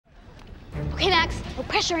Okay, Max, no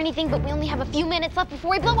pressure or anything, but we only have a few minutes left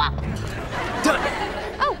before we blow up. Done.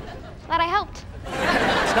 Oh, glad I helped.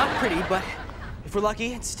 It's not pretty, but if we're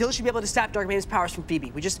lucky, still should be able to stop Dark Maiden's powers from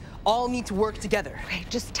Phoebe. We just all need to work together. Okay,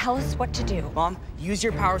 just tell us what to do. Mom, use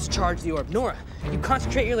your powers to charge the orb. Nora, you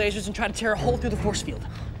concentrate your lasers and try to tear a hole through the force field.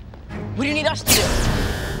 What do you need us to do?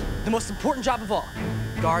 The most important job of all,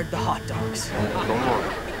 guard the hot dogs. Don't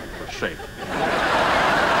worry, we're safe.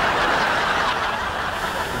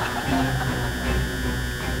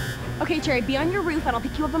 Okay, Cherry, be on your roof and I'll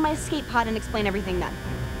pick you up in my escape pod and explain everything then.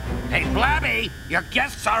 Hey, Blabby, your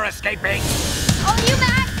guests are escaping. Oh, you,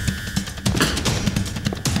 Max!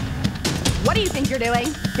 What do you think you're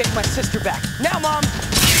doing? Get my sister back. Now, Mom!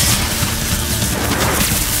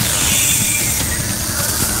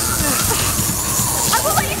 I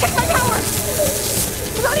won't let you take my power!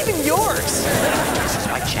 It's not even yours! This is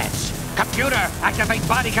my chance. Computer, activate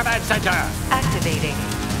body command center. Activating.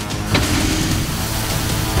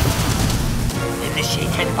 Initiate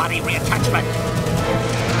head body reattachment.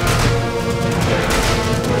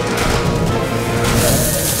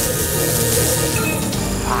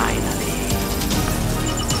 Finally.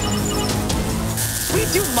 What do you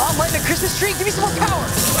do, Mom? Light a Christmas tree? Give me some more power!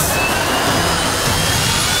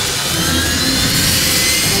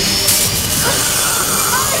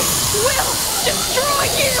 I will destroy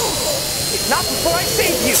you! Not before I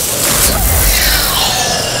save you!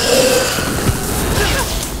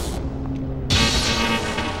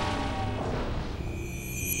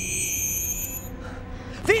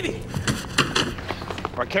 Phoebe!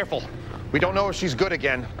 All right, careful. We don't know if she's good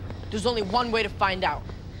again. There's only one way to find out.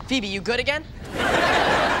 Phoebe, you good again?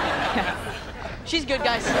 She's good,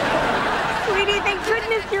 guys. Sweetie, thank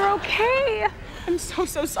goodness you're okay. I'm so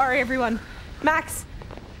sorry, everyone. Max,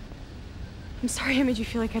 I'm sorry I made you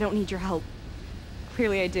feel like I don't need your help.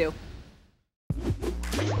 Clearly I do.